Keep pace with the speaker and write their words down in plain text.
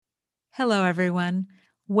Hello, everyone.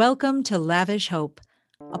 Welcome to Lavish Hope,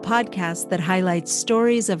 a podcast that highlights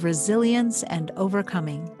stories of resilience and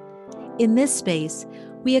overcoming. In this space,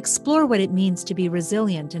 we explore what it means to be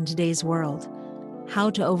resilient in today's world, how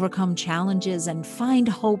to overcome challenges and find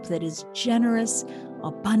hope that is generous,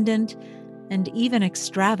 abundant, and even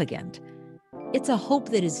extravagant. It's a hope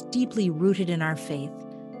that is deeply rooted in our faith,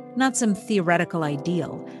 not some theoretical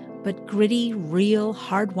ideal, but gritty, real,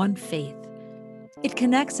 hard-won faith. It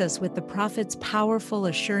connects us with the prophet's powerful,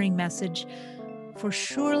 assuring message, "For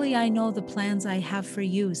surely I know the plans I have for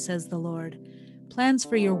you, says the Lord, plans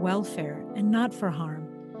for your welfare and not for harm,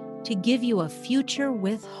 to give you a future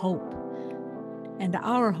with hope." And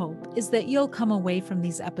our hope is that you'll come away from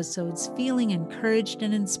these episodes feeling encouraged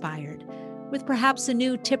and inspired, with perhaps a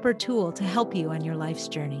new tip or tool to help you on your life's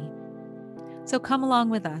journey. So come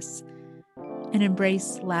along with us and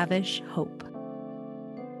embrace lavish hope.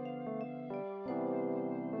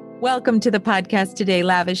 Welcome to the podcast today,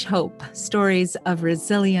 Lavish Hope, Stories of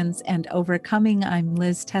Resilience and Overcoming. I'm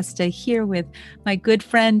Liz Testa here with my good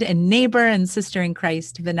friend and neighbor and sister in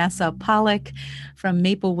Christ, Vanessa Pollock from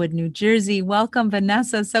Maplewood, New Jersey. Welcome,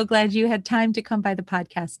 Vanessa. So glad you had time to come by the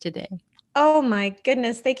podcast today. Oh my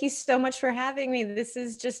goodness. Thank you so much for having me. This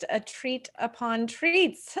is just a treat upon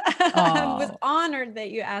treats. I was honored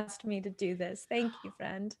that you asked me to do this. Thank you,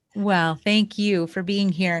 friend. Well, thank you for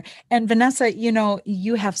being here. And Vanessa,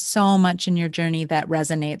 you have so much in your journey that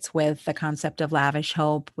resonates with the concept of lavish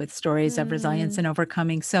hope, with stories of resilience and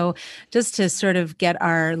overcoming. So just to sort of get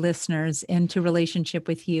our listeners into relationship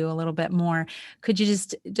with you a little bit more, could you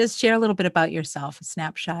just share a little bit about yourself, a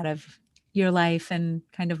snapshot of your life and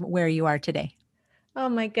kind of where you are today? Oh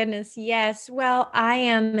my goodness. Yes. Well, I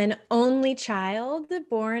am an only child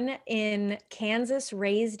born in Kansas,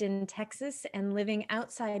 raised in Texas, and living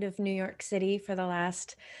outside of New York City for the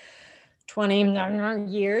last 20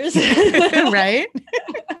 years. Right?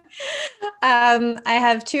 I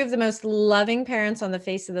have two of the most loving parents on the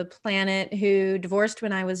face of the planet who divorced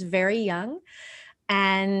when I was very young.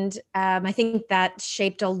 And I think that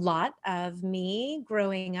shaped a lot of me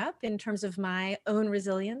growing up in terms of my own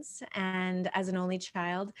resilience and as an only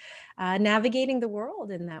child, navigating the world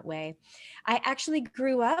in that way. I actually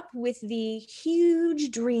grew up with the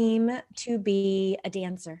huge dream to be a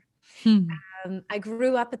dancer. I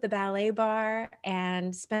grew up at the ballet bar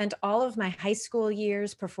and spent all of my high school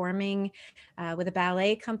years performing with a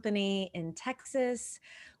ballet company in Texas.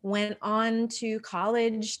 Went on to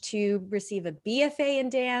college to receive a BFA in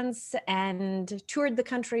dance and toured the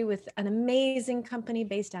country with an amazing company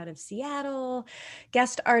based out of Seattle,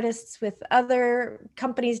 guest artists with other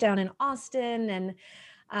companies down in Austin,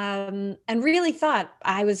 and really thought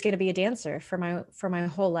I was going to be a dancer for my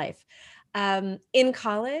whole life. In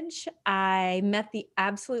college, I met the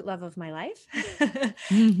absolute love of my life.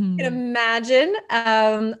 You can imagine,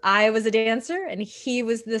 I was a dancer and he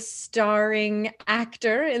was the starring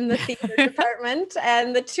actor in the theater department,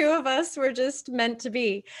 and the two of us were just meant to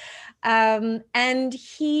be. And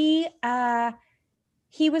he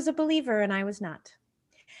was a believer and I was not.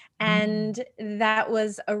 And that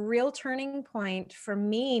was a real turning point for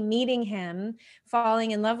me, meeting him,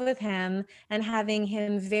 falling in love with him, and having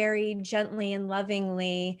him very gently and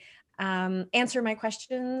lovingly answer my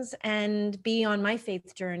questions and be on my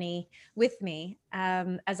faith journey with me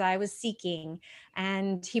as I was seeking.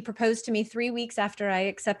 And he proposed to me 3 weeks after I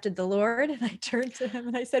accepted the Lord. And I turned to him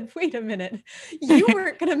and I said, "Wait a minute, you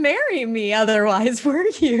weren't going to marry me otherwise, were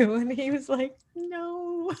you?" And he was like, "No."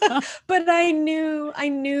 But I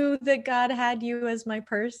knew that God had you as my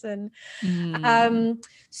person.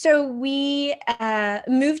 So we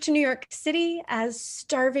moved to New York City as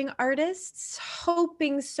starving artists,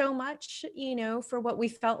 hoping so much, for what we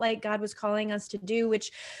felt like God was calling us to do,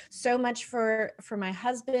 which so much for my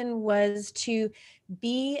husband was to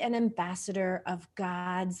be an ambassador of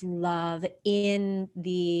God's love in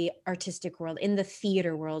the artistic world, in the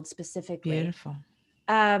theater world specifically. Beautiful.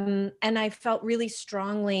 And I felt really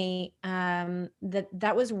strongly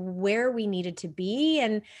that was where we needed to be.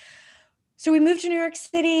 And so we moved to New York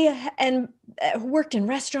City and worked in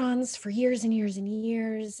restaurants for years and years and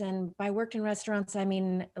years. And by worked in restaurants, I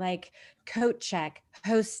mean like coat check,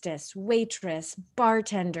 hostess, waitress,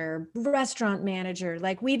 bartender, restaurant manager.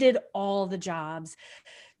 Like we did all the jobs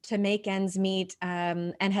to make ends meet,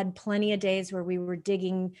 and had plenty of days where we were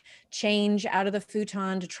digging change out of the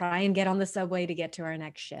futon to try and get on the subway to get to our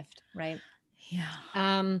next shift, right?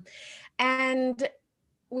 Yeah. And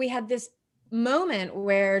we had this moment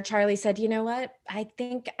where Charlie said, "You know what? I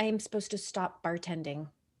think I'm supposed to stop bartending.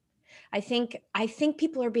 I think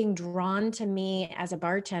people are being drawn to me as a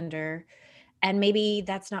bartender, and maybe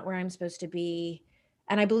that's not where I'm supposed to be.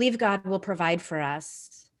 and I believe God will provide for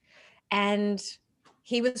us. And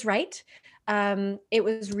he was right. It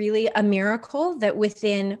was really a miracle that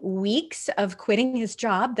within weeks of quitting his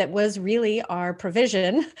job, that was really our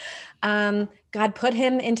provision, God put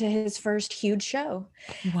him into his first huge show.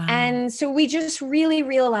 Wow. And so we just really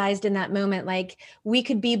realized in that moment, like, we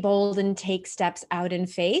could be bold and take steps out in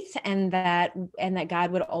faith, and that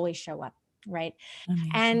God would always show up. Right.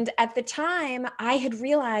 Amazing. And at the time, I had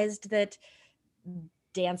realized that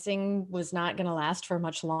dancing was not going to last for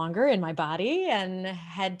much longer in my body, and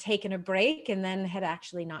had taken a break, and then had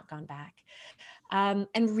actually not gone back. And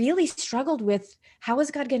really struggled with, how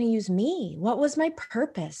was God going to use me? What was my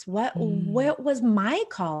purpose? Mm. What was my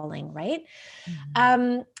calling? Right. Mhm.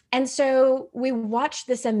 Um, and so we watched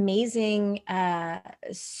this amazing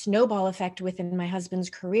snowball effect within my husband's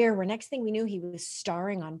career, where next thing we knew, he was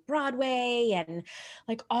starring on Broadway, and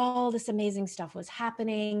like all this amazing stuff was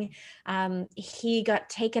happening. He got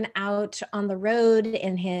taken out on the road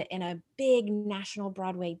in a big national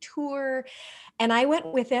Broadway tour, and I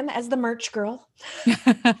went with him as the merch girl.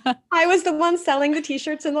 I was the one selling the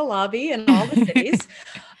t-shirts in the lobby in all the cities.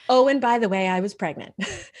 Oh, and by the way, I was pregnant.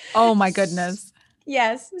 Oh my goodness.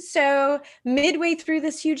 Yes. So midway through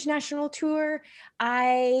this huge national tour,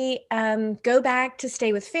 I go back to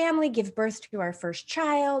stay with family, give birth to our first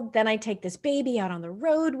child. Then I take this baby out on the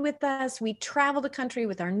road with us. We travel the country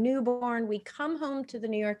with our newborn. We come home to the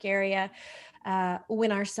New York area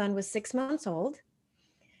when our son was 6 months old.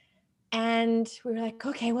 And we were like,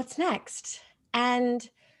 okay, what's next? And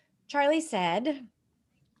Charlie said,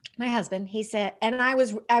 my husband, he said, and I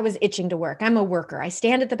was itching to work. I'm a worker. I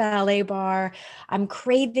stand at the ballet bar. I'm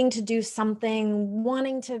craving to do something,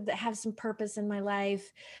 wanting to have some purpose in my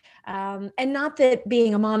life. And not that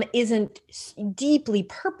being a mom isn't deeply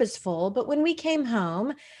purposeful, but when we came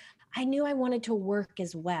home, I knew I wanted to work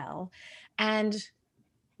as well. And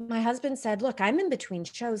my husband said, look, I'm in between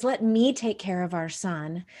shows. Let me take care of our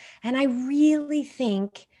son. And I really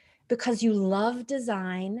think, because you love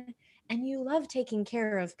design and you love taking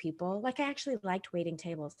care of people, like, I actually liked waiting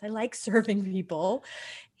tables, I like serving people.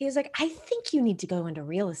 He was like, I think you need to go into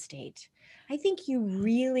real estate. I think you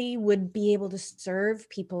really would be able to serve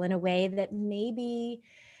people in a way that maybe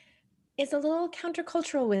is a little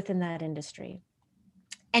countercultural within that industry.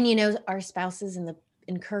 And our spouses and the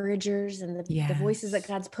encouragers and the voices that Yes.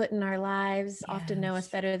 God's put in our lives often know us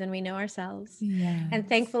Yes. better than we know ourselves. And Yes.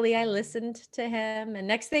 thankfully I listened to him, and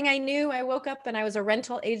next thing I knew, I woke up and I was a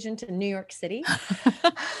rental agent in New York City.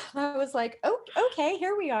 I was like, oh, okay,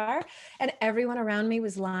 here we are. And everyone around me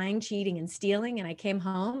was lying, cheating, and stealing. And I came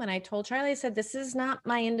home and I told Charlie, I said, this is not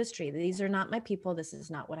my industry, these are not my people, this is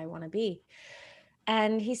not what I want to be.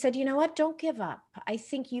 And he said, you know what, don't give up. I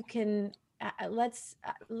think you can,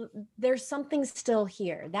 there's something still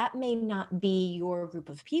here. That may not be your group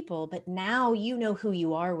of people, but now you know who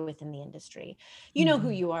you are within the industry. You know who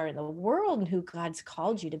Mhm. you are in the world and who God's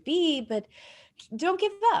called you to be, but don't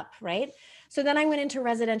give up, right? So then I went into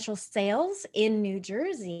residential sales in New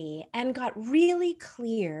Jersey and got really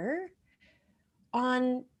clear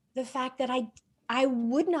on the fact that I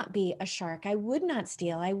would not be a shark. I would not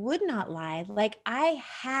steal. I would not lie. Like, I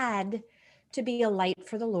had to be a light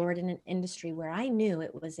for the Lord in an industry where I knew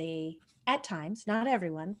it was at times, not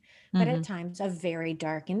everyone, but at Mhm. times, a very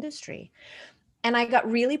dark industry. And I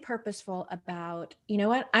got really purposeful about, you know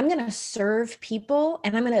what? I'm going to serve people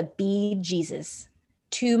and I'm going to be Jesus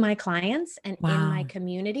to my clients and in my Wow.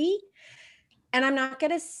 community. And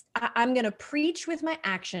I'm going to preach with my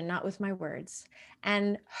action, not with my words,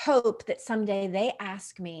 and hope that someday they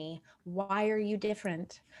ask me, why are you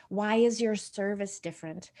different? Why is your service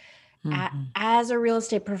different? Mhm. As a real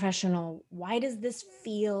estate professional, why does this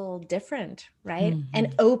feel different? Right. And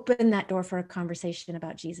Mhm. open that door for a conversation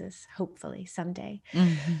about Jesus, hopefully someday.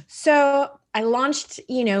 Mhm. So I launched,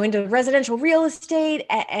 into residential real estate,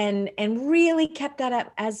 and really kept that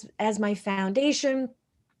up as my foundation.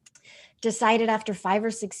 Decided after 5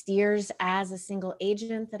 or 6 years as a single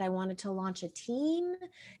agent that I wanted to launch a team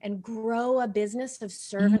and grow a business of Mhm.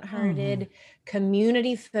 servant-hearted,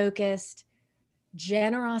 community-focused,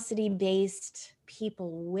 generosity-based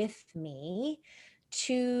people with me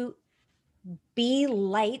to be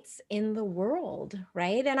lights in the world,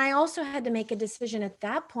 right? And I also had to make a decision at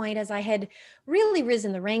that point, as I had really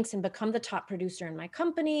risen the ranks and become the top producer in my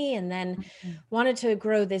company, and then Mhm. wanted to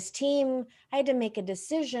grow this team. I had to make a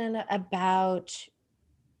decision about,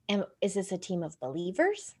 is this a team of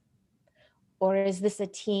believers, or is this a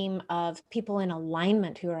team of people in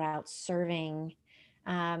alignment who are out serving?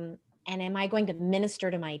 And am I going to minister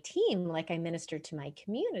to my team like I minister to my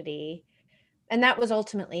community? And that was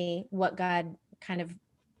ultimately what God kind of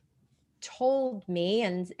told me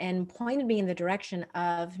and pointed me in the direction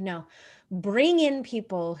of, no, bring in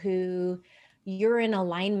people who you're in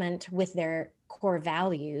alignment with their core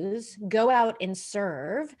values, go out and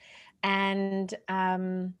serve, and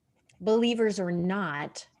believers or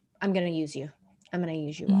not, I'm going to use you. I'm going to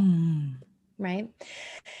use you all. Right.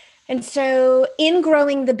 And so in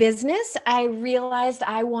growing the business, I realized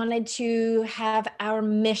I wanted to have our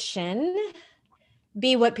mission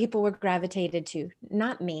be what people were gravitated to,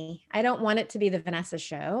 not me. I don't want it to be the Vanessa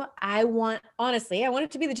show. Honestly, I want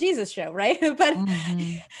it to be the Jesus show, right? But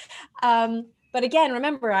again,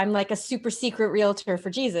 remember, I'm like a super secret realtor for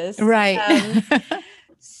Jesus. Right.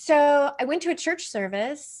 So I went to a church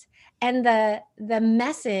service, and the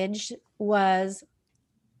message was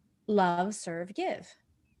love, serve, give.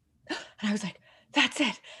 And I was like, that's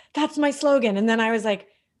it. That's my slogan. And then I was like,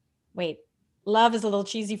 wait, love is a little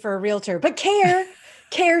cheesy for a realtor, but care,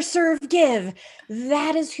 serve, give.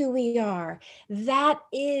 That is who we are. That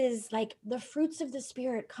is like the fruits of the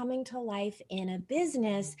Spirit coming to life in a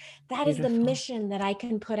business. That is the mission that I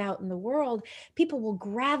can put out in the world. People will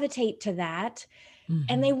gravitate to that,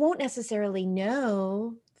 and they won't necessarily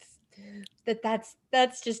know that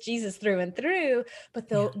that's just Jesus through and through, but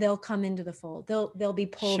they'll come into the fold. They'll be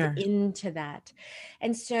pulled into that.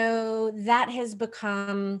 And so that has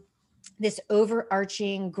become this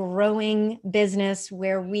overarching growing business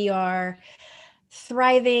where we are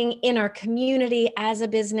thriving in our community as a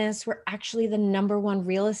business. We're actually the #1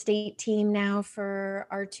 real estate team now for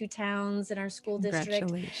our 2 towns in our school district.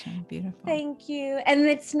 Congratulations. Beautiful. Thank you. And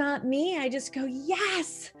it's not me. I just go,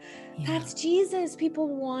 yes, that's Jesus. People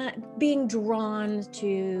want being drawn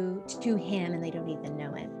to him, and they don't even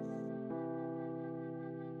know it.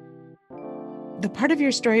 The part of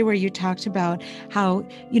your story where you talked about how,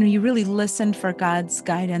 you really listened for God's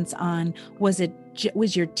guidance on, was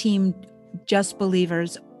your team just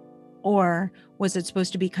believers, or was it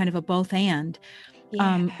supposed to be kind of a both and?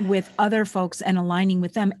 With other folks and aligning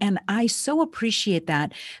with them. And I so appreciate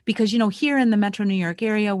that because, here in the Metro New York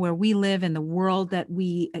area where we live, in the world that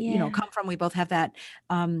we, come from, we both have that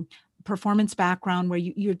performance background where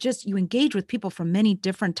you engage with people from many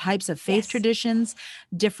different types of faith traditions,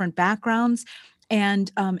 different backgrounds.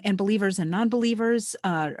 And believers and non-believers,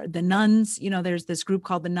 the nuns, there's this group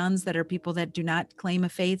called the nuns that are people that do not claim a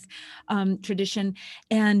faith tradition.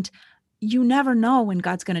 And you never know when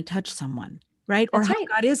God's going to touch someone. Right? Or how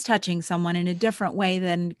God is touching someone in a different way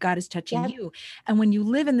than God is touching you. And when you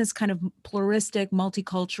live in this kind of pluralistic,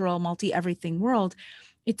 multicultural, multi-everything world,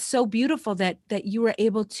 it's so beautiful that you were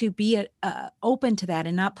able to be open to that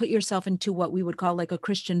and not put yourself into what we would call like a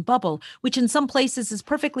Christian bubble, which in some places is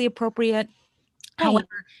perfectly appropriate.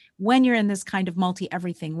 However, when you're in this kind of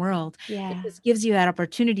multi-everything world, it just gives you that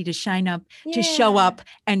opportunity to shine up, to show up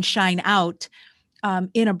and shine out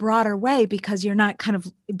in a broader way, because you're not kind of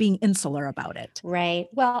being insular about it. Right.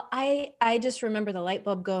 Well, I just remember the light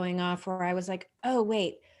bulb going off where I was like, oh,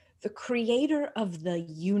 wait, the creator of the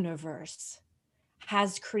universe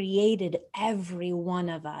has created every one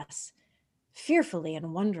of us fearfully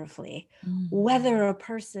and wonderfully, whether a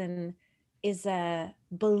person is a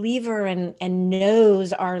believer and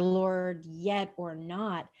knows our Lord yet or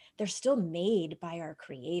not. They're still made by our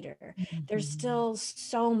creator. There's still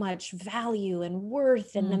so much value and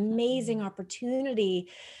worth and amazing opportunity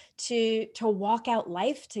to walk out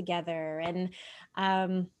life together. And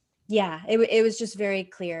it was just very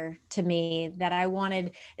clear to me that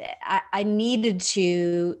I needed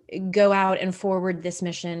to go out and forward this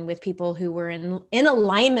mission with people who were in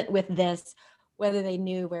alignment with this, whether they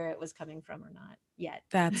knew where it was coming from or not yet.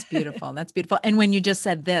 That's beautiful. That's beautiful. And when you just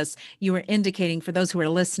said this, you were indicating, for those who are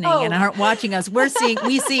listening and aren't watching us,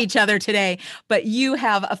 we see each other today, but you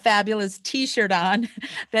have a fabulous t-shirt on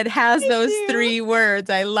that has those 3 words.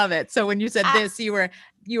 I love it. So when you said this, you were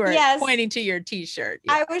pointing to your t-shirt.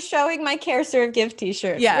 I was showing my Care, Serve, Give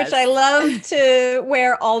t-shirt, which I love to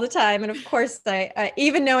wear all the time. And of course, I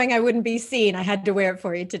even knowing I wouldn't be seen, I had to wear it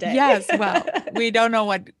for you today. Yes. Well, we don't know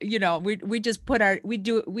what, we just put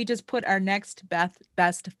our next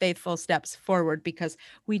best faithful steps forward, because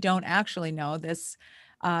we don't actually know this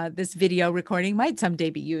video recording might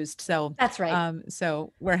someday be used. So that's right.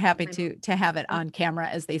 So we're happy to have it on camera,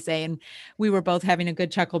 as they say. And we were both having a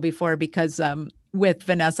good chuckle before, because with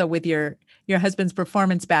Vanessa, with your your husband's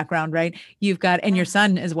performance background, right? You've got, and your Yeah.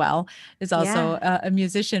 son as well is also Yeah. a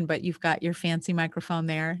musician, but you've got your fancy microphone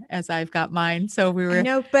there as I've got mine. So we I were,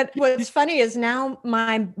 know, but what's funny is now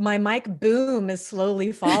my mic boom is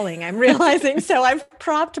slowly falling. I'm realizing, so I've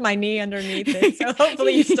propped my knee underneath it. So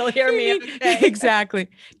hopefully you still hear you me need, okay. exactly.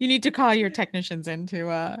 You need to call your technicians into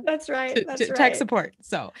That's right. That's tech right. support.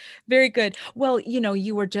 So very good. Well,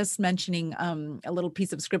 you were just mentioning a little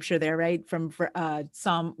piece of scripture there, right? From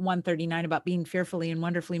Psalm 139 about being fearfully and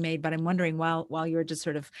wonderfully made. But I'm wondering, while you were just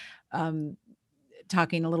sort of um,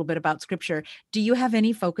 talking a little bit about scripture, do you have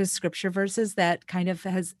any focused scripture verses that kind of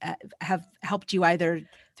have helped you either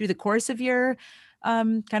through the course of your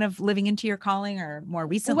kind of living into your calling, or more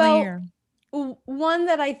recently, Well, or one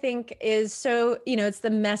that I think is so, it's the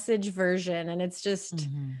Message version, and it's just,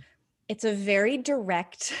 Mhm. it's a very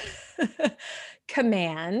direct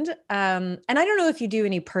command. And I don't know if you do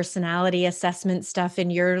any personality assessment stuff in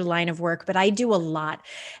your line of work, but I do a lot.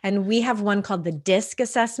 And we have one called the DISC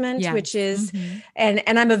assessment, which Yes. is, Mhm.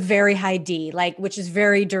 and I'm a very high D, like, which is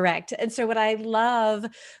very direct. And so what I love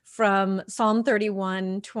from Psalm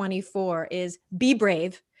 31:24 is be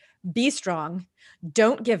brave, be strong,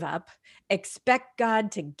 don't give up, expect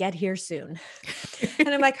God to get here soon. And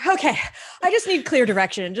I'm like, okay, I just need clear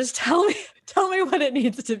direction. Just tell me what it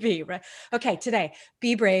needs to be, right? Okay, today,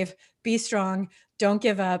 be brave, be strong, don't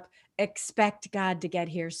give up, expect God to get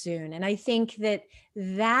here soon. And I think that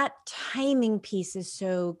that timing piece is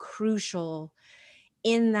so crucial,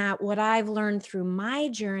 in that what I've learned through my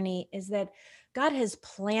journey is that God has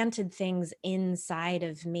planted things inside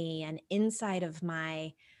of me and inside of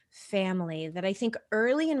my family that I think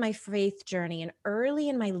early in my faith journey and early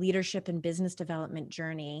in my leadership and business development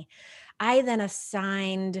journey, I then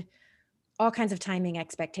assigned all kinds of timing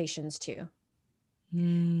expectations to.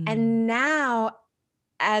 Mm. And now,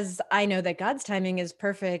 as I know that God's timing is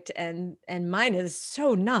perfect and mine is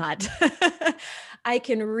so not, I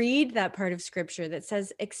can read that part of scripture that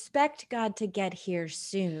says expect God to get here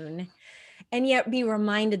soon, and yet be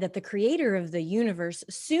reminded that the creator of the universe,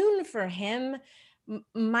 soon for him,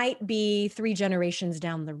 might be 3 generations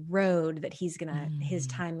down the road, that his Mm.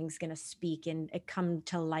 timing's gonna speak and it come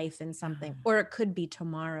to life in something, Yeah. or it could be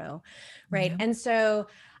tomorrow, right? Yeah. And so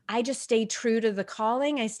I just stay true to the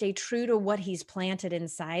calling. I stay true to what he's planted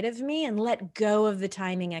inside of me and let go of the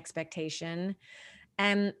timing expectation.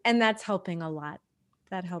 And that's helping a lot.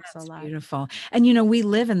 That helps a That's lot. beautiful. And we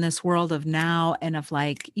live in this world of now and of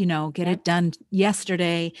like, get Yep. it done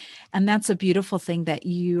yesterday. And that's a beautiful thing that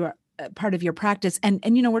you are part of your practice. And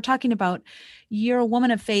we're talking about, you're a woman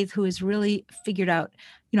of faith who has really figured out,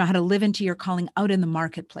 how to live into your calling out in the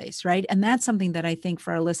marketplace, right? And that's something that I think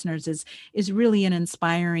for our listeners is really an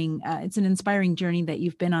inspiring, it's an inspiring journey that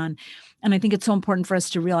you've been on. And I think it's so important for us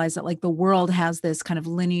to realize that, like, the world has this kind of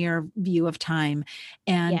linear view of time,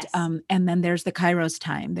 Yes. and then there's the Kairos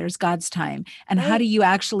time, there's God's time, and how do Right. you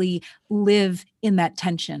actually live in that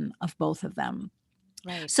tension of both of them?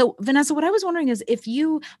 Right. So, Vanessa, what I was wondering is if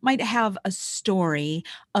you might have a story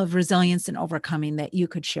of resilience and overcoming that you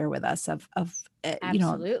could share with us, of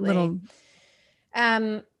Absolutely. little.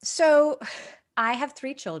 So I have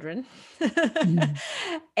 3 children. Mm.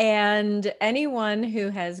 And anyone who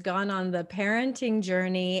has gone on the parenting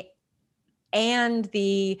journey and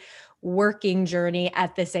the working journey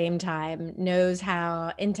at the same time knows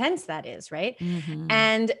how intense that is, right? Mhm.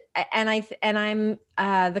 And I'm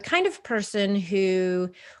the kind of person who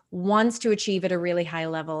wants to achieve at a really high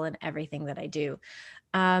level in everything that I do.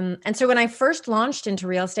 And so when I first launched into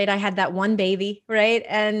real estate, I had that one baby, right?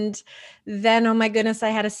 And then, oh my goodness, I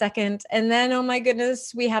had a second. And then, oh my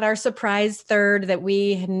goodness, we had our surprise third that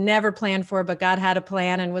we had never planned for, but God had a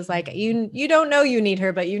plan and was like, you don't know you need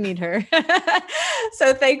her, but you need her.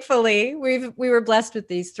 So thankfully, we were blessed with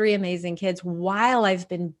these 3 amazing kids while I've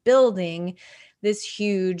been building this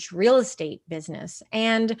huge real estate business.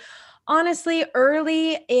 And honestly,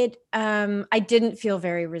 early, I didn't feel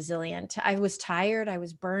very resilient. I was tired, I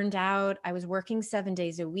was burned out, I was working 7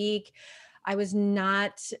 days a week. I was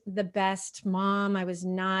not the best mom. I was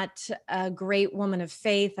not a great woman of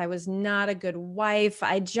faith. I was not a good wife.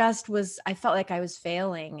 I felt like I was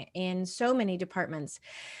failing in so many departments,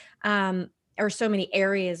 or so many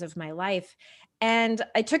areas of my life. And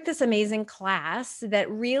I took this amazing class that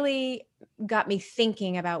really got me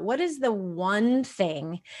thinking about what is the one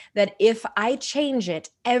thing that if I change it,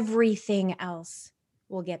 everything else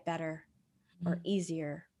will get better or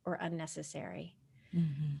easier or unnecessary.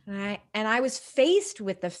 Mhm. And I was faced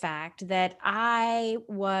with the fact that I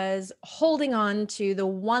was holding on to the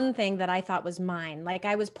one thing that I thought was mine. Like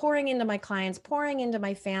I was pouring into my clients, pouring into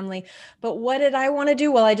my family. But what did I want to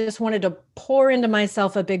do? Well, I just wanted to pour into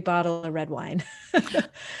myself a big bottle of red wine.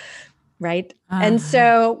 Right. And Uh-huh.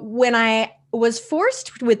 so when I was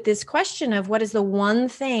forced with this question of what is the one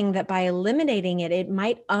thing that by eliminating it, it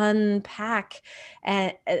might unpack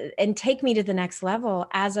and take me to the next level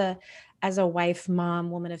as a wife,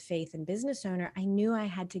 mom, woman of faith, and business owner, I knew I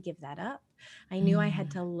had to give that up. I knew I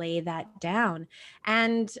had to Mm. lay that down.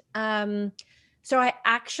 And so I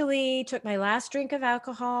actually took my last drink of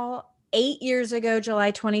alcohol 8 years ago,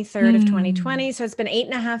 July 23rd of Mm. 2020. So it's been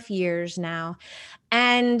 8.5 years now.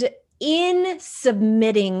 And in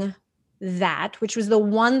submitting that, which was the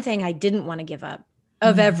one thing I didn't want to give up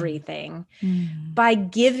of Mhm. everything, Mm. by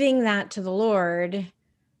giving that to the Lord,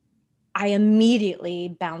 I immediately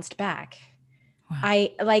bounced back. Wow.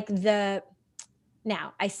 I like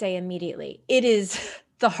now I say immediately, it is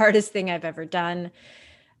the hardest thing I've ever done.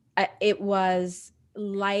 It was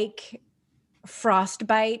like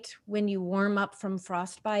frostbite. When you warm up from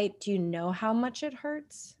frostbite, do you know how much it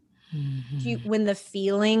hurts? Mhm. When the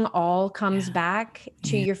feeling all comes Yeah. back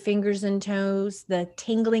to Yeah. your fingers and toes, the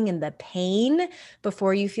tingling and the pain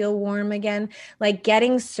before you feel warm again, like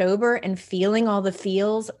getting sober and feeling all the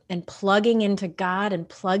feels and plugging into God and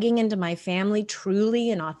plugging into my family truly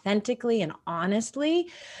and authentically and honestly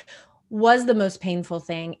was the most painful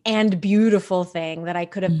thing and beautiful thing that I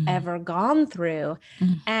could have Mm. ever gone through.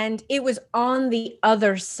 Mm. And it was on the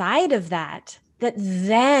other side of that that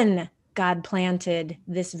then God planted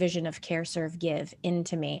this vision of care, serve, give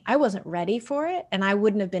into me. I wasn't ready for it, and I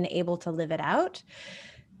wouldn't have been able to live it out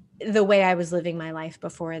the way I was living my life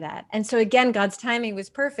before that. And so again, God's timing was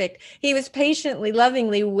perfect. He was patiently,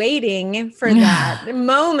 lovingly waiting for that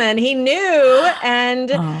moment. He knew,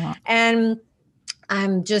 Oh, and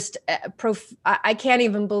I'm just I can't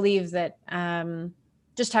even believe that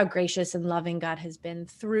just how gracious and loving God has been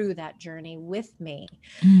through that journey with me.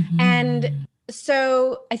 And mhm.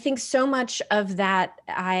 so I think so much of that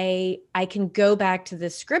I can go back to the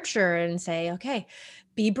scripture and say, okay,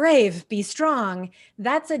 be brave, be strong.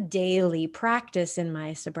 That's a daily practice in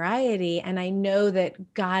my sobriety. And I know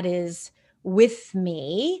that God is with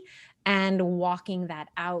me and walking that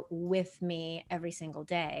out with me every single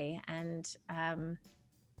day. And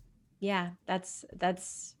yeah, that's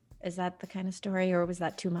is that the kind of story, or was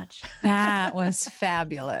that too much? That was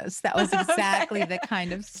fabulous. That was exactly Okay. the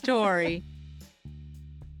kind of story.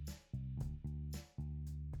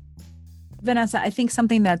 Vanessa, I think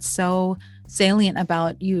something that's so salient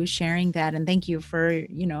about you sharing that, and thank you for,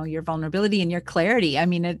 your vulnerability and your clarity. I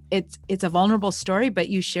mean, it's a vulnerable story, but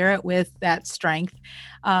you share it with that strength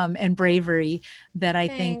and bravery that I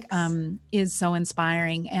think Thanks. is so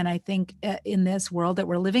inspiring. And I think in this world that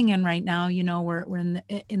we're living in right now, we're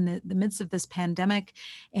in the midst of this pandemic,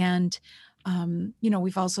 and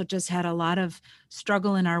we've also just had a lot of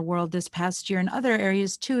struggle in our world this past year and other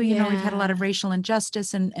areas too. We've had a lot of Yeah. racial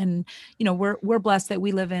injustice, and we're blessed that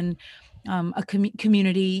we live in a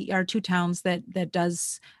community, our two towns that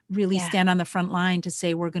does really Yeah. stand on the front line to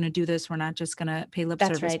say we're going to do this. We're not just going to pay lip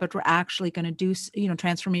That's service, right. but we're actually going to do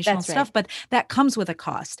transformational That's right. stuff. But that comes with a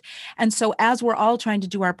cost. And so as we're all trying to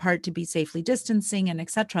do our part to be safely distancing and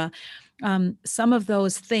etc., some of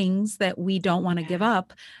those things that we don't want to give Yeah.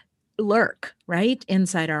 up lurk right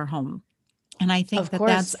inside our home. And I think Of that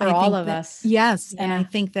course, for I all think of that, us. yes. And I Yeah.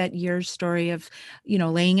 think that your story of,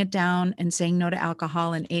 laying it down and saying no to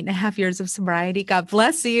alcohol and 8.5 years of sobriety, God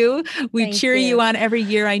bless you. We Thank cheer you you. on every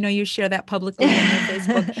year. I know you share that publicly on your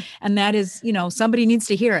Facebook. And that is, somebody needs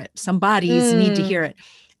to hear it. Some bodies need to Mm. hear it.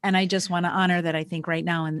 And I just want to honor that. I think right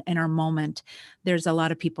now in our moment, there's a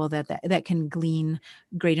lot of people that can glean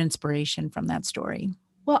great inspiration from that story.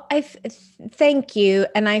 Well, thank you,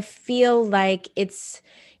 and I feel like it's,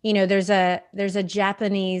 there's a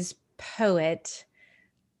Japanese poet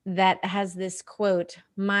that has this quote,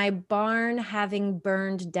 "My barn having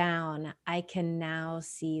burned down, I can now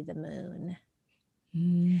see the moon."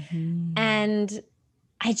 Mhm. And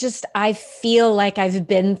I feel like I've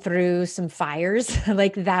been through some fires.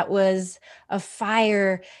 Like that was a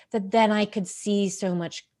fire that then I could see so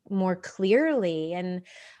much more clearly. And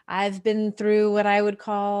I've been through what I would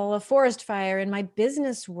call a forest fire in my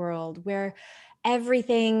business world, where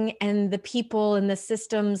everything and the people and the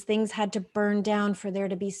systems, things had to burn down for there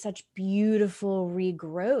to be such beautiful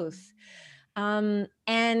regrowth.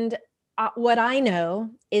 And what I know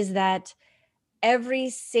is that every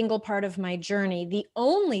single part of my journey, the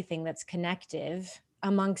only thing that's connective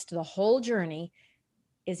amongst the whole journey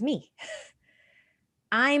is me.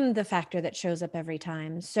 I'm the factor that shows up every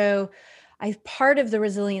time. So I part of the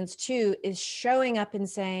resilience too is showing up and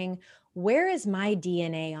saying, where is my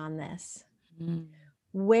DNA on this? Mm.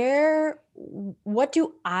 What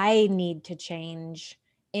do I need to change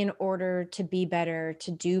in order to be better,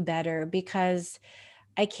 to do better? Because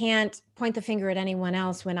I can't point the finger at anyone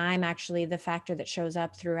else when I'm actually the factor that shows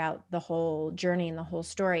up throughout the whole journey and the whole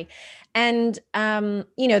story. And,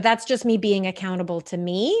 that's just me being accountable to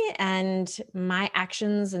me and my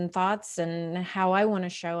actions and thoughts and how I want to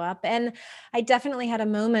show up. And I definitely had a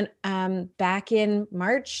moment back in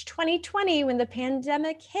March 2020 when the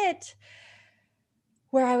pandemic hit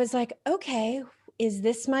where I was like, okay, is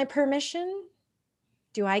this my permission?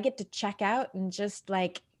 Do I get to check out and just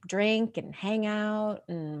like drink and hang out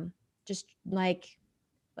and just like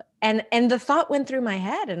and the thought went through my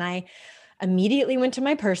head and I immediately went to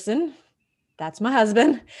my person. That's my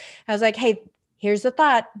husband. I was like, "Hey, here's the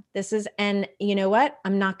thought. This is and you know what?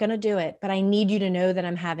 I'm not going to do it, but I need you to know that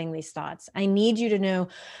I'm having these thoughts. I need you to know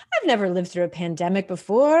I've never lived through a pandemic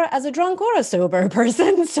before as a drunk or a sober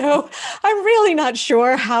person. So I'm really not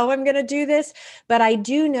sure how I'm going to do this, but I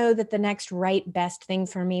do know that the next right best thing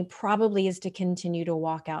for me probably is to continue to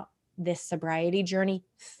walk out this sobriety journey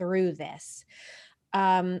through this.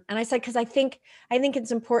 And I said, because I think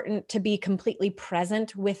it's important to be completely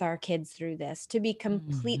present with our kids through this, to be Mhm.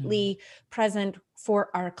 completely present for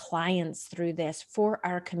our clients through this, for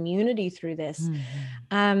our community through this. Mhm.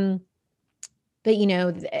 Um, but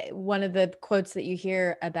one of the quotes that you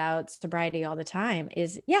hear about sobriety all the time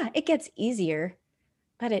is, yeah, it gets easier,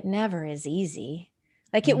 but it never is easy.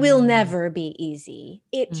 Like it will Mm. never be easy.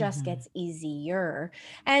 It just Mhm. gets easier.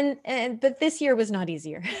 And but this year was not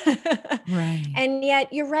easier. Right. And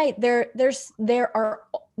yet you're right. There's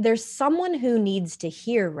someone who needs to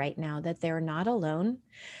hear right now that they're not alone,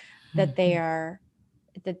 that they Mhm. are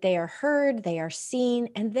that they are heard, they are seen,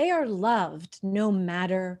 and they are loved no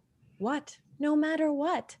matter what. No matter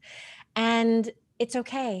what. And it's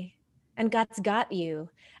okay. And God's got you.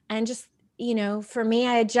 And just, for me,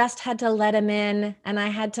 I just had to let him in and I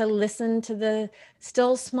had to listen to the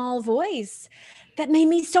still small voice that made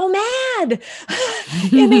me so mad.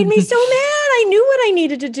 It made me so mad. I knew what I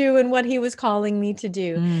needed to do and what he was calling me to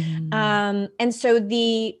do. Mhm. And so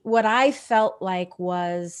what I felt like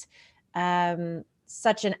was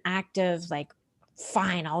such an act of like,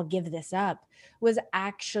 fine, I'll give this up was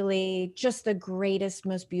actually just the greatest,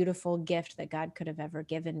 most beautiful gift that God could have ever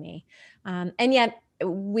given me. And yet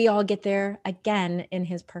we all get there again in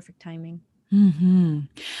his perfect timing. Mhm.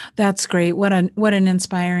 That's great. What an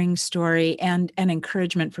inspiring story and an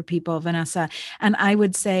encouragement for people, Vanessa. And I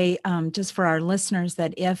would say, just for our listeners,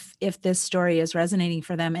 that if this story is resonating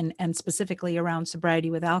for them, and specifically around sobriety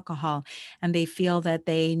with alcohol, and they feel that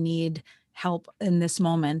they need help in this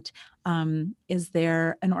moment, is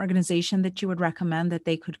there an organization that you would recommend that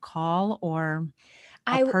they could call, or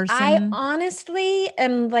a I person? honestly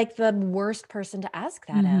am like the worst person to ask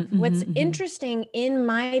that Hmm. of. Hmm. What's Hmm. interesting in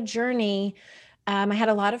my journey, I had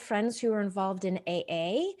a lot of friends who were involved in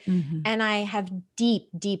AA, Hmm. and I have deep,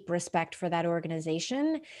 deep respect for that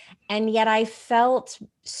organization. And yet I felt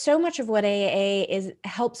so much of what AA is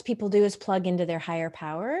helps people do is plug into their higher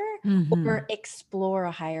power or Hmm. explore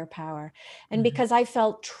a higher power. And Hmm. because I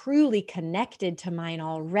felt truly connected to mine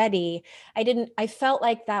already, I felt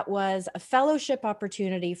like that was a fellowship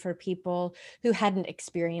opportunity for people who hadn't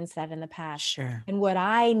experienced that in the past. Sure. And what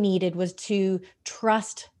I needed was to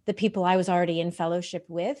trust the people I was already in fellowship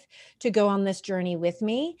with to go on this journey with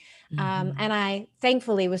me. Hmm. And I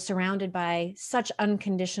thankfully was surrounded by such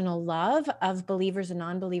unconditional love of believers and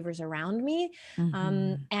non-believers around me.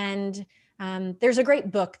 Hmm. And there's a great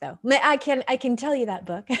book though. I can tell you that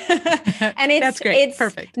book, and That's it's great. it's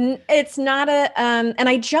Perfect. it's not a and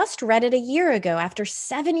I just read it a year ago after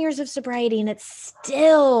 7 years of sobriety, and it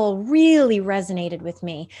still really resonated with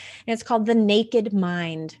me. And it's called The Naked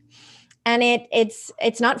Mind, and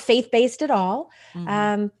it's not faith-based at all.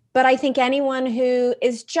 Hmm. But I think anyone who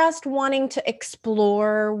is just wanting to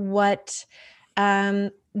explore what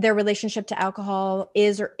their relationship to alcohol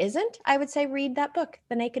is or isn't, I would say read that book,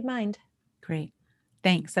 The Naked Mind. Great.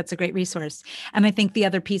 Thanks. That's a great resource. And I think the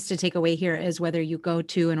other piece to take away here is whether you go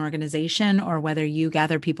to an organization or whether you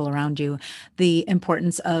gather people around you, the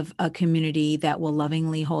importance of a community that will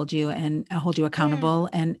lovingly hold you and hold you Yeah. accountable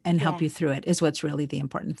and help Yeah. you through it is what's really the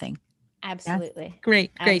important thing. Yes. Absolutely.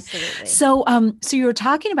 Great, great. Absolutely. So, so you were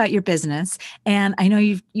talking about your business, and I know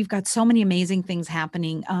you've got so many amazing things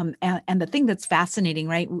happening. And the thing that's fascinating,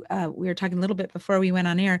 right? We were talking a little bit before we went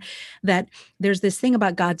on air, that there's this thing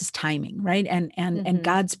about God's timing, right? And Hmm.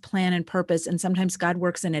 God's plan and purpose, and sometimes God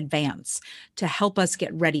works in advance to help us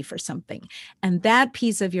get ready for something. And that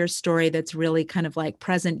piece of your story, that's really kind of like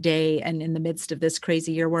present day and in the midst of this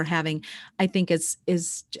crazy year we're having, I think is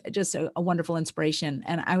just a wonderful inspiration.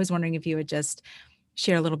 And I was wondering if you would just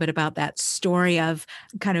share a little bit about that story of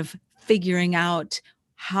kind of figuring out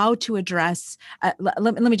how to address.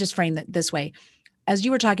 Let me just frame it this way. As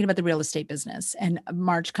you were talking about the real estate business and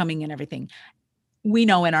March coming and everything, we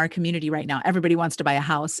know in our community right now, everybody wants to buy a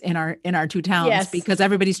house in our two towns Yes, because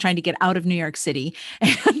everybody's trying to get out of New York City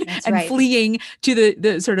and, that's and right. fleeing to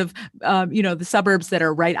the sort of the suburbs that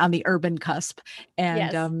are right on the urban cusp,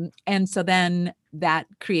 Yes. and so then that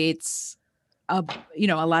creates a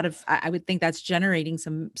a lot of, I would think that's generating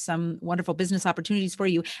some wonderful business opportunities for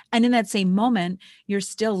you, and in that same moment you're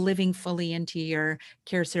still living fully into your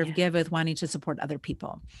care, serve, Yeah. give, with wanting to support other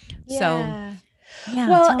people. So Yeah. yeah,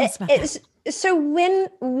 Well, tell us about that. so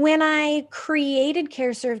when I created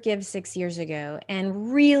Care Serve Give 6 years ago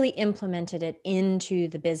and really implemented it into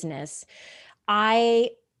the business,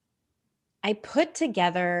 I I put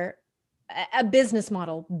together a business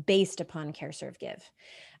model based upon Care Serve Give.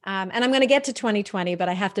 And I'm going to get to 2020, but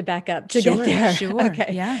I have to back up to get Sure, there. sure.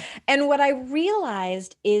 Okay. Yeah. And what I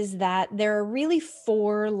realized is that there are really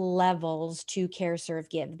four levels to Care Serve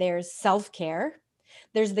Give. There's self care,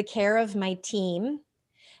 there's the care of my team,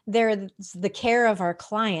 there's the care of our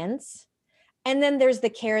clients, and then there's the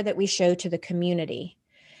care that we show to the community.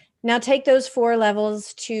 Now, take those four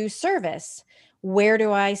levels to service. Where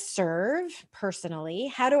do I serve personally?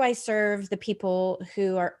 How do I serve the people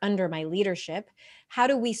who are under my leadership? How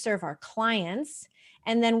do we serve our clients?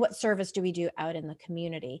 And then what service do we do out in the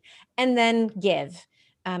community? And then give.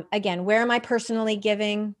 Again, where am I personally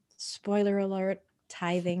giving? Spoiler alert,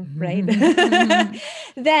 tithing, right?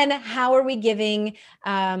 Then how are we giving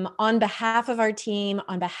on behalf of our team,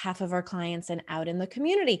 on behalf of our clients, and out in the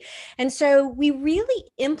community? And so we really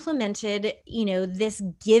implemented, this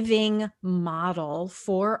giving model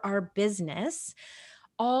for our business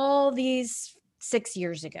all these 6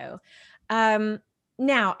 years ago. Um,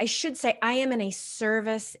 Now, I should say I am in a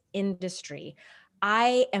service industry.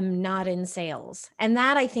 I am not in sales. And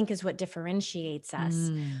that I think is what differentiates us.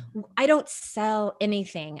 Mm. I don't sell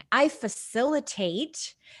anything. I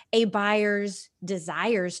facilitate a buyer's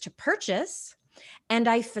desires to purchase, and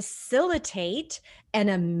I facilitate an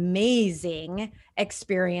amazing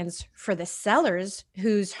experience for the sellers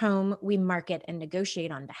whose home we market and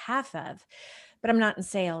negotiate on behalf of. But I'm not in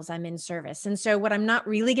sales, I'm in service. And so what I'm not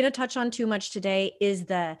really going to touch on too much today is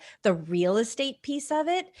the real estate piece of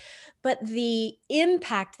it, but the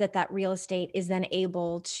impact that real estate is then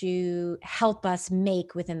able to help us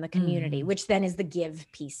make within the community, Mhm. which then is the give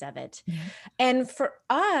piece of it. Yeah. And for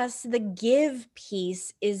us, the give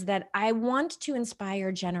piece is that I want to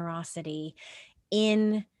inspire generosity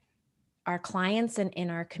in our clients and in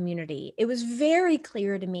our community. It was very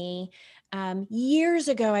clear to me. Years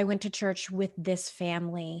ago, I went to church with this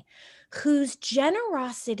family whose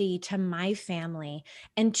generosity to my family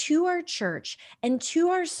and to our church and to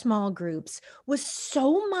our small groups was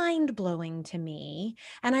so mind blowing to me.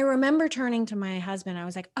 And I remember turning to my husband, I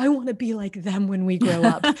was like, I want to be like them when we grow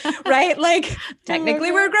up, right? Like, I love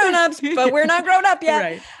technically, we're grown ups, but that. we're not grown up yet.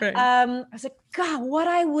 Right, right. I was like, God, what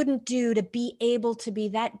I wouldn't do to be able to be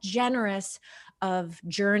that generous of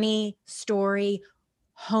journey, story,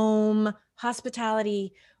 home,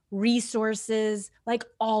 hospitality, resources, like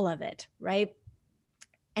all of it, right?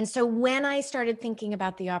 And so when I started thinking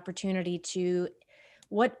about the opportunity to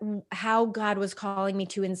what how God was calling me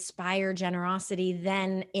to inspire generosity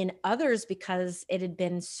then in others because it had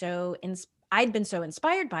been I'd been so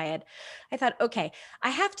inspired by it. I thought, okay, I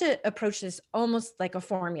have to approach this almost like a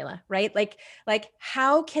formula, right? Like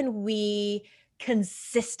how can we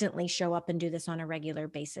consistently show up and do this on a regular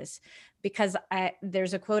basis? Because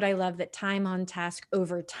there's a quote I love that time on task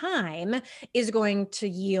over time is going to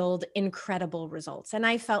yield incredible results. And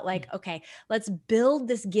I felt Yeah. like, okay, let's build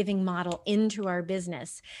this giving model into our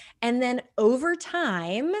business. And then over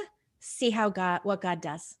time, see what God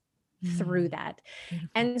does through Mm, that. beautiful.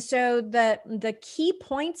 And so the key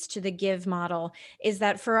points to the give model is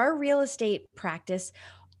that for our real estate practice,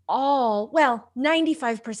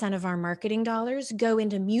 95% of our marketing dollars go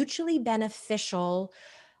into mutually beneficial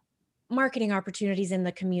marketing opportunities in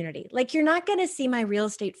the community. Like, you're not going to see my real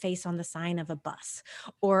estate face on the sign of a bus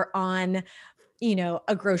or on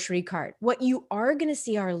a grocery cart. What you are going to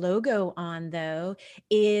see our logo on, though,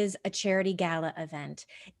 is a charity gala event,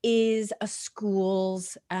 is a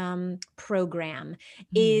school's program,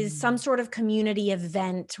 is some Mm. sort of community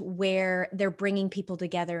event where they're bringing people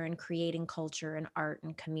together and creating culture and art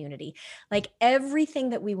and community. Like everything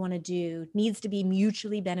that we want to do needs to be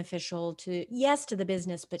mutually beneficial to, yes, to the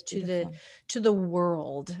business, but It's to the beautiful.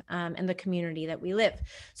 world and the community that we live.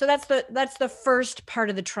 So that's the first part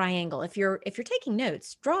of the triangle. If you're taking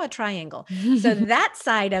notes, draw a triangle. So that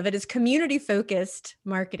side of it is community focused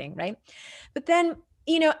marketing, right? But then,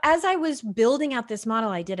 as I was building out this model,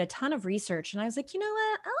 I did a ton of research and I was like, you know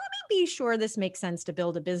what? Let me be sure this makes sense to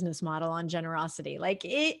build a business model on generosity. Like,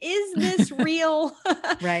 is this real?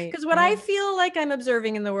 Right, Because what I right. feel like I'm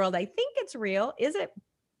observing in the world, I think it's real. Is it?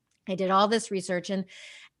 I did all this research,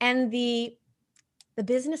 and the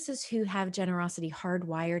businesses who have generosity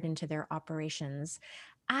hardwired into their operations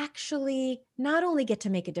actually not only get to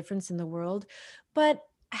make a difference in the world, but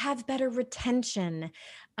have better retention,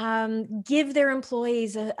 give their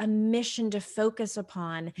employees a mission to focus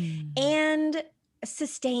upon, Mm. and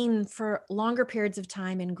sustain for longer periods of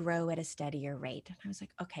time and grow at a steadier rate. I was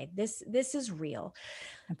like, okay, this is real.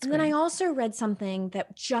 That's And then I great. also read something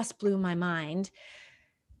that just blew my mind,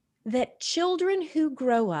 that children who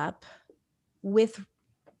grow up with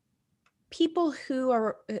people who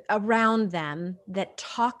are around them that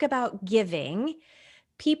talk about giving,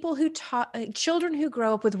 people who talk, children who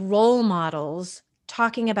grow up with role models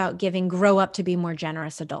talking about giving, grow up to be more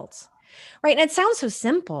generous adults. Right. And it sounds so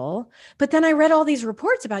simple, but then I read all these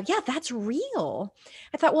reports about, yeah, that's real.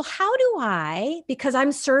 I thought, well, how do I, because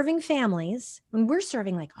I'm serving families, and we're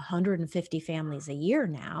serving like 150 families a year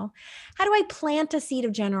now, how do I plant a seed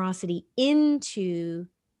of generosity into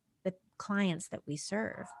the clients that we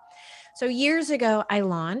serve? So years ago, I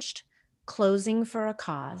launched Closing for a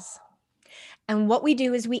Cause. And what we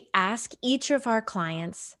do is we ask each of our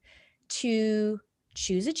clients to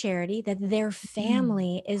choose a charity that their Mm.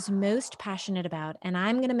 family is most passionate about. And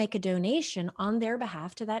I'm going to make a donation on their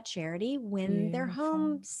behalf to that charity when their Beautiful.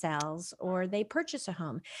 home sells or they purchase a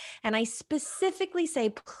home. And I specifically say,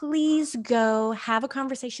 please go have a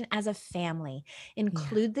conversation as a family, Yeah,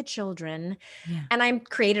 include the children. yeah. And I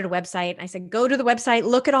created a website. I said, go to the website,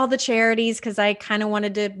 look at all the charities, because I kind of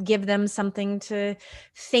wanted to give them something to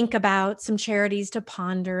think about, some charities to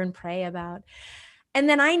ponder and pray about. And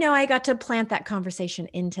then I know I got to plant that conversation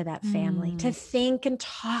into that family to Mm. think and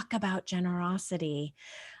talk about generosity.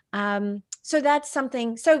 So that's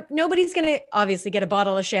something. So nobody's going to obviously get a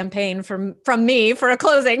bottle of champagne from me for a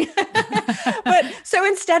closing. But so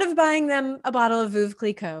instead of buying them a bottle of Veuve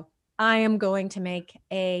Clicquot, I am going to make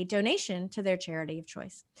a donation to their charity of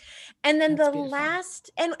choice. And then That's the beautiful.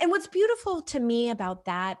 last, and what's beautiful to me about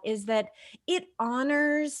that is that it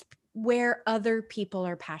honors where other people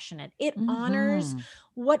are passionate. It honors Mhm.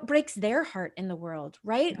 what breaks their heart in the world,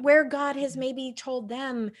 right? Yeah, Where God has yeah. maybe told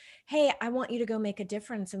them, hey, I want you to go make a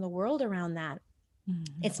difference in the world around that.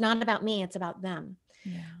 It's Mhm. not about me, it's about them.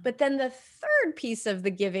 Yeah. But then the third piece of the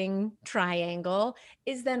giving triangle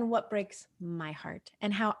is then what breaks my heart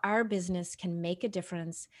and how our business can make a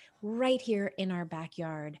difference right here in our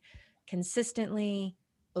backyard consistently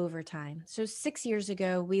over time. So 6 years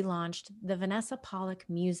ago, we launched the Vanessa Pollock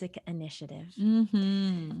Music Initiative.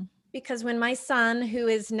 Mhm. Because when my son, who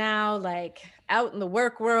is now like out in the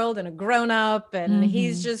work world and a grown up and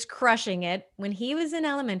he's Mhm. just crushing it, when he was in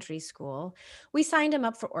elementary school, we signed him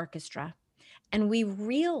up for orchestra. And we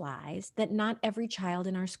realized that not every child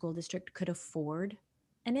in our school district could afford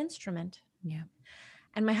an instrument. Yeah.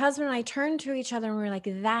 And my husband and I turned to each other and we were like,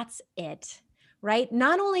 that's it, right?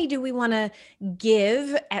 Not only do we want to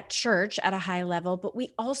give at church at a high level, but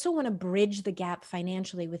we also want to bridge the gap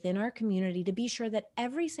financially within our community to be sure that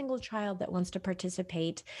every single child that wants to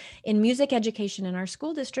participate in music education in our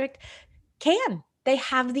school district can. They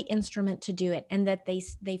have the instrument to do it, and that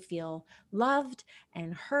they feel loved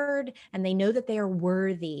and heard, and they know that they are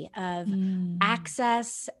worthy of Mm.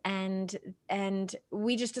 access. And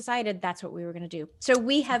we just decided that's what we were going to do. So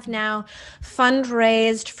we So have beautiful. now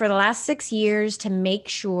fundraised for the last 6 years to make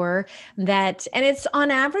sure that, and it's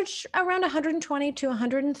on average around 120 to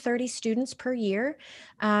 130 students per year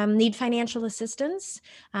need financial assistance.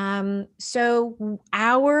 So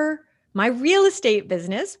my real estate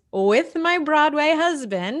business with my Broadway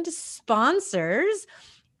husband sponsors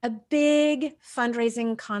a big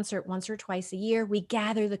fundraising concert once or twice a year. We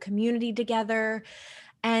gather the community together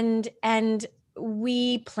and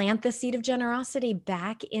we plant the seed of generosity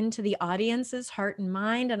back into the audience's heart and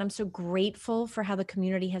mind. And I'm so grateful for how the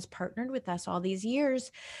community has partnered with us all these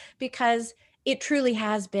years, because it truly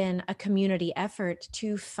has been a community effort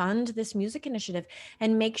to fund this music initiative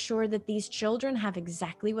and make sure that these children have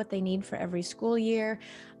exactly what they need for every school year.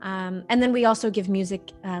 And then we also give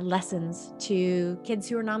music lessons to kids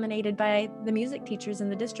who are nominated by the music teachers in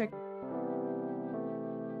the district.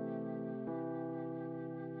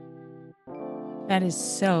 That is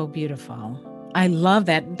so beautiful. I love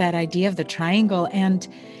that idea of the triangle and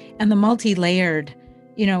the multi-layered,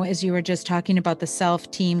 as you were just talking about the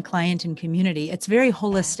self, team, client, and community. It's very Yeah.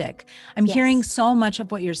 holistic. I'm hearing Yes. so much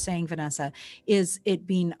of what you're saying, Vanessa, is it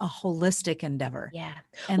being a holistic endeavor. Yeah.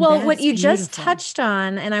 And Well, what that's you just beautiful. touched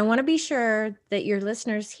on, and I want to be sure that your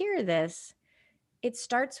listeners hear this, it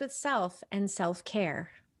starts with self and self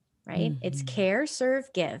care, right? It's Mhm. care,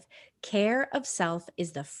 serve, give. Care of self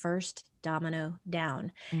is the first domino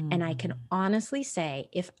down. And I can Mhm. honestly say,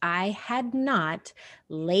 if I had not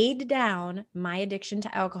laid down my addiction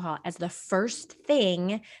to alcohol as the first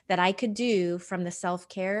thing that I could do from the self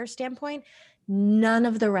care standpoint, none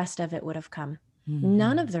of the rest of it would have come.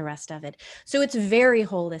 None Mhm. of the rest of it. So it's very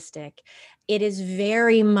holistic. It is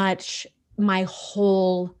very much my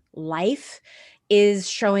whole life is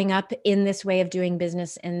showing up in this way of doing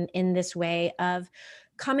business and in this way of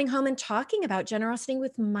coming home and talking about generosity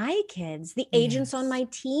with my kids. The agents on Yes. my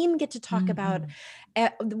team get to talk about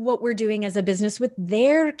Mhm. what we're doing as a business with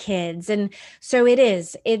their kids. And so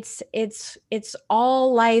it's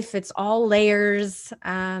all life, it's all layers. So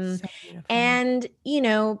beautiful. And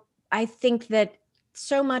I think that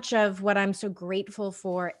so much of what I'm so grateful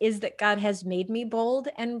for is that God has made me bold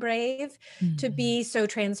and brave to Mhm. be so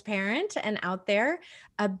transparent and out there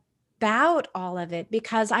about all of it,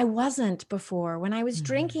 because I wasn't before. When I was Mhm.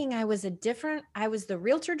 drinking, I was the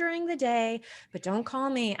realtor during the day, but don't call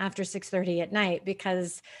me after 6:30 at night,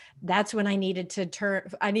 because that's when I needed to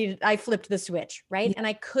I flipped the switch, right? Yeah. And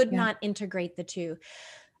I could Yeah. not integrate the two.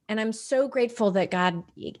 And I'm so grateful that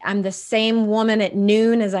I'm the same woman at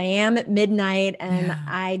noon as I am at midnight. And Yeah.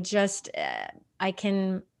 I just, I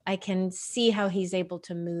can see how he's able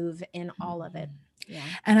to move in all of it. Mhm. Yeah.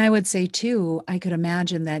 And I would say too, I could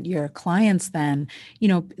imagine that your clients then,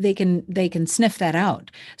 they can sniff that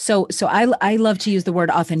out. So I love to use the word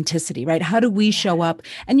authenticity, right? How do we Yeah. show up?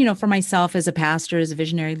 And for myself as a pastor, as a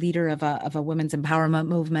visionary leader of a women's empowerment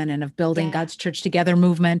movement and of building Yeah. God's church together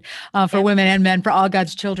movement for Yep. women and men, for all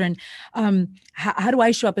God's children. How do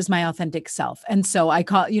I show up as my authentic self? And so I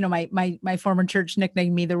call, my former church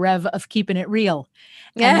nicknamed me the Rev of keeping it real.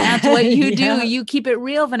 And that's Yeah. what you do. Yeah. You keep it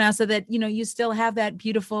real, Vanessa, that, you still have that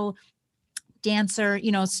beautiful dancer,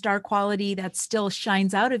 star quality that still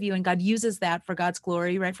shines out of you. And God uses that for God's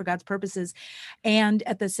glory, right? For God's purposes. And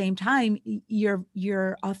at the same time,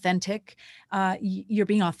 you're authentic. You're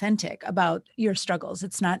being authentic about your struggles.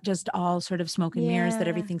 It's not just all sort of smoke and mirrors that Yeah.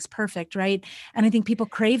 everything's perfect, right? And I think people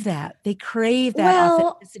crave that. They crave that Well,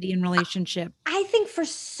 authenticity in relationship. I think for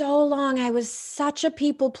so long I was such a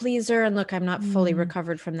people pleaser. And look, I'm not fully Mm.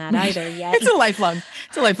 recovered from that either yet. it's a lifelong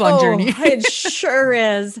Oh, journey. it sure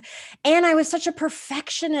is. And I was such a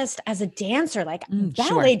perfectionist as a dancer. Like Sure.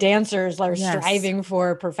 ballet dancers are Yes. striving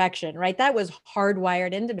for perfection, right? That was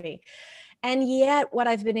hardwired into me. And yet, what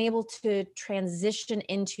I've been able to transition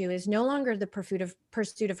into is no longer the pursuit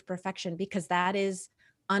of perfection, because that is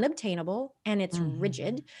unobtainable and it's Mhm.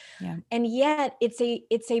 rigid. Yeah. And yet, it's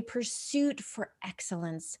a pursuit for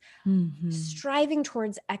excellence. Mhm. Striving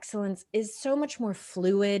towards excellence is so much more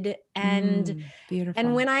fluid, and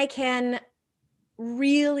Beautiful. when I can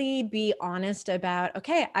really be honest about,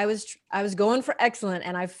 okay, I was going for excellent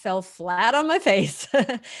and I fell flat on my face,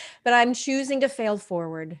 but I'm choosing to fail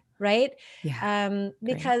forward, right? Yeah, great.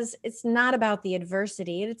 Because it's not about the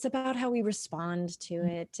adversity, it's about how we respond to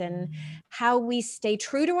it and Mhm. how we stay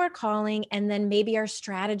true to our calling, and then maybe our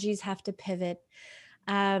strategies have to pivot.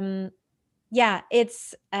 um yeah, it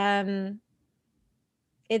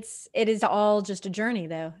is all just a journey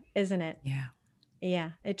though, isn't it? Yeah.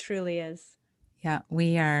 Yeah, it truly is. Yeah,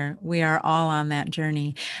 we are all on that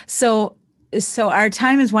journey. So our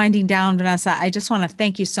time is winding down, Vanessa. I just want to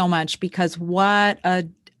thank you so much because what a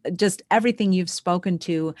just everything you've spoken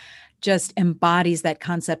to just embodies that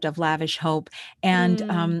concept of lavish hope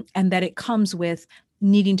Mm, and that it comes with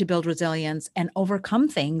needing to build resilience and overcome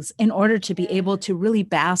things in order to be able yeah, to really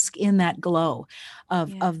bask in that glow of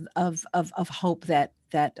yeah. of hope that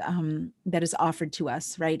is offered to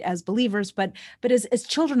us, right, as believers, but as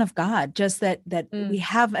children of God, just that we Mm,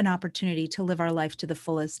 have an opportunity to live our life to the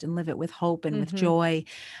fullest and live it with hope and with mhm. joy.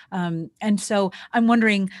 And so I'm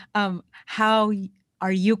wondering, how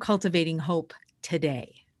are you cultivating hope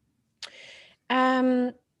today?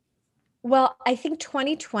 Um, well, I think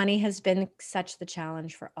 2020 has been such the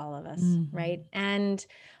challenge for all of us, Mhm. right? And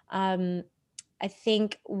um, I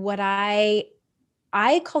think what I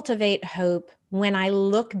cultivate hope when I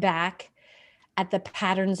look back at the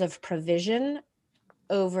patterns of provision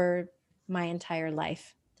over my entire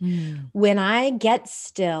life. Mm. When I get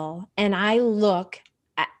still and I look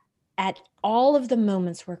at all of the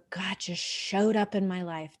moments where God just showed up in my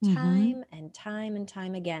life Mm-hmm. time and time and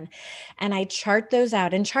time again, and I chart those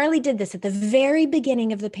out. And Charlie did this at the very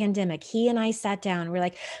beginning of the pandemic. He and I sat down. We're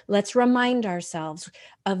like, let's remind ourselves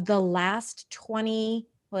of the last 20,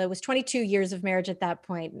 well, it was 22 years of marriage at that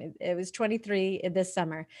point. It was 23 this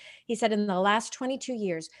summer. He said, in the last 22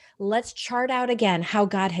 years, let's chart out again how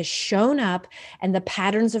God has shown up and the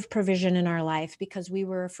patterns of provision in our life, because we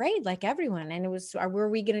were afraid like everyone. And it was, were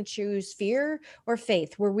we going to choose fear or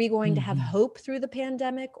faith? Were we going to have Mm-hmm. hope through the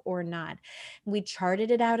pandemic or not? We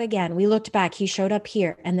charted it out again. We looked back. He showed up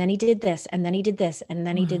here, and then he did this, and then he did this, and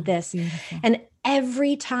then he did Wow, this. beautiful. And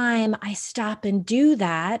every time I stop and do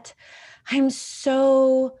that, I'm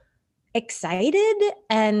so excited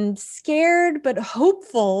and scared, but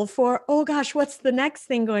hopeful for, oh gosh, what's the next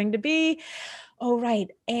thing going to be? Oh,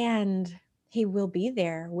 right. And he will be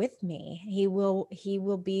there with me. He will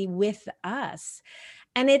be with us.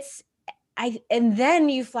 And and then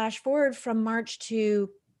you flash forward from March to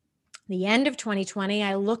the end of 2020.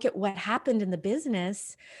 I look at what happened in the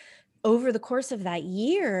business over the course of that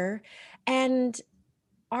year, and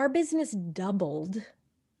our business doubled.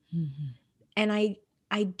 Mm-hmm. And I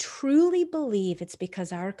truly believe it's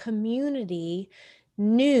because our community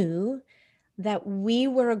knew that we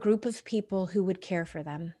were a group of people who would care for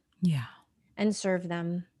them Yeah. and serve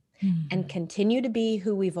them and Mm-hmm. continue to be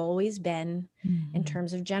who we've always been in Mm-hmm.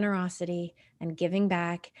 terms of generosity and giving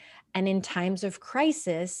back. And in times of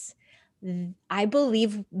crisis, I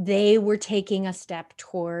believe they were taking a step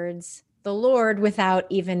towards the Lord without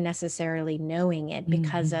even necessarily knowing it,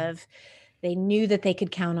 because Mm-hmm. of they knew that they could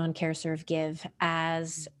count on Care, Serve, Give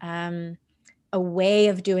as a way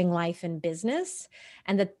of doing life and business,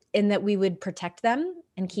 and that we would protect them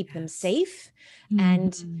and keep them Yes. safe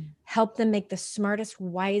and Mm-hmm. help them make the smartest,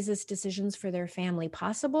 wisest decisions for their family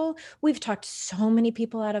possible. We've talked so many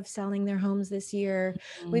people out of selling their homes this year.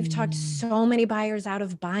 We've talked so many buyers out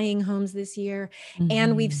of buying homes this year.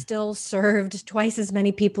 And we've Mm-hmm. still served twice as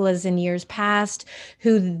many people as in years past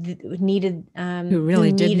who needed, Who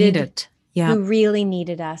really did need it. Yeah. who really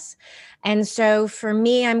needed us. And so for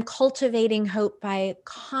me, I'm cultivating hope by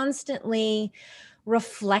constantly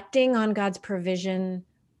reflecting on God's provision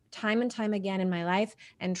time and time again in my life,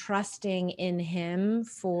 and trusting in him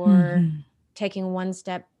for Mm-hmm. taking one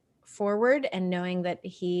step forward and knowing that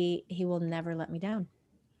he will never let me down.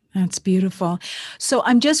 That's beautiful. So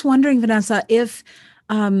I'm just wondering, Vanessa,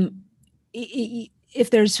 um, if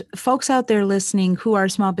there's folks out there listening who are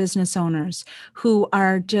small business owners who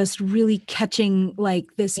are just really catching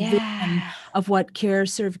like this vision Yeah. of what Care,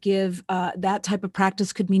 Serve, Give, that type of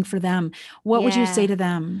practice could mean for them, what would you say Yeah. to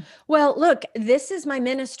them? Well, look, this is my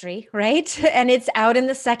ministry, right? And it's out in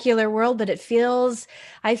the secular world, but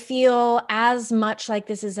I feel as much like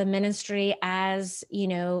this is a ministry as,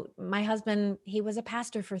 my husband, he was a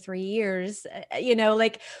pastor for 3 years,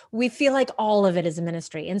 like we feel like all of it is a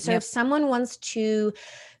ministry. And so if Yep. someone wants to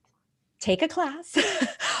take a class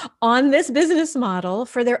on this business model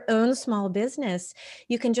for their own small business,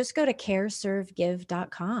 you can just go to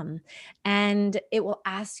careservegive.com, and it will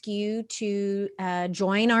ask you to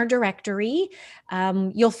join our directory.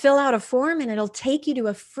 You'll fill out a form and it'll take you to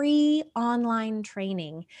a free online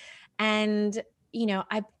training. And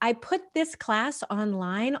I put this class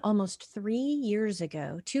online almost 3 years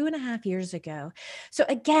ago, 2.5 years ago. So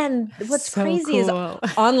again, what's So crazy is cool.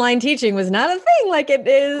 online teaching was not a thing like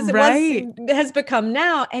Right. has become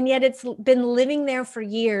now, and yet it's been living there for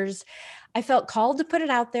years. I felt called to put it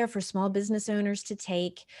out there for small business owners to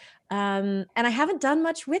take. And I haven't done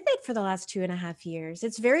much with it for the last 2.5 years.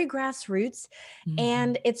 It's very grassroots, Mhm.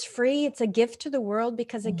 and it's free. It's a gift to the world,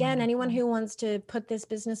 because again, anyone Wonderful. who wants to put this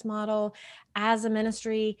business model as a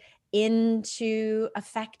ministry into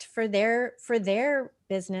effect for their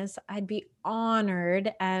business, I'd be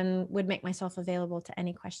honored and would make myself available to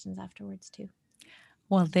any questions afterwards too.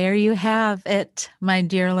 Well, there you have it, my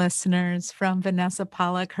dear listeners, from Vanessa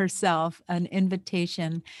Pollock herself, an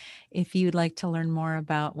invitation. If you'd like to learn more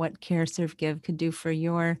about what Care, Serve, Give could do for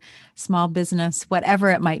your small business, whatever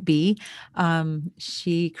it might be,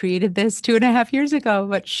 she created this 2.5 years ago,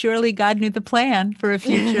 but surely God knew the plan for a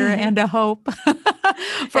future and a hope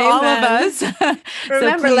for all of Amen. us. So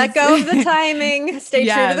Remember, let please, go of the timing, stay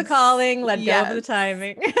true to the yes, calling, let go of the yes.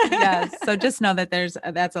 timing. Yes. So just know that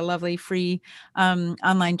that's a lovely free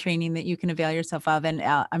online training that you can avail yourself of. And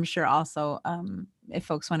I'm sure also if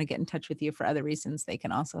folks want to get in touch with you for other reasons, they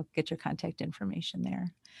can also get your contact information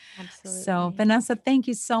there. So, Absolutely. Vanessa, thank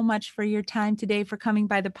you so much for your time today, for coming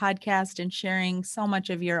by the podcast and sharing so much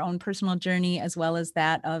of your own personal journey, as well as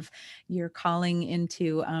that of your calling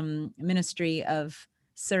into ministry of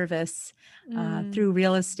service Mm, through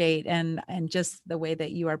real estate, and just the way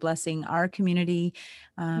that you are blessing our community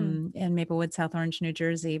hmm, in Maplewood, South Orange, New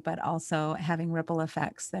Jersey, but also having ripple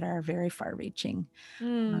effects that are very far reaching.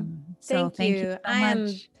 mm. So Thank thank you you. so I am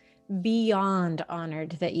much. beyond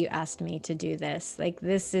honored that you asked me to do this. Like,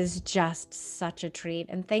 this is just such a treat.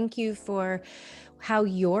 And thank you for how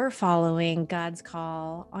you're following God's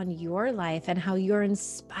call on your life and how you're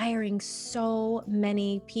inspiring so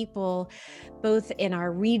many people, both in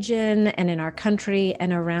our region and in our country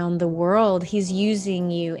and around the world. He's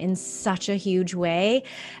using you in such a huge way.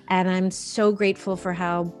 And I'm so grateful for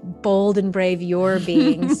how bold and brave you're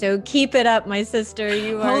being. So keep it up, my sister.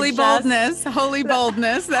 You are Holy just boldness, holy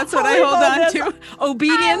boldness. That's what I holy hold on boldness. to.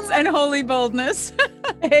 Obedience and holy boldness.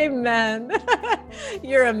 Amen.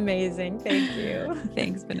 You're amazing. Thank you.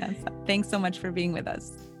 Thanks, Vanessa. Thanks so much for being with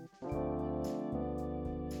us.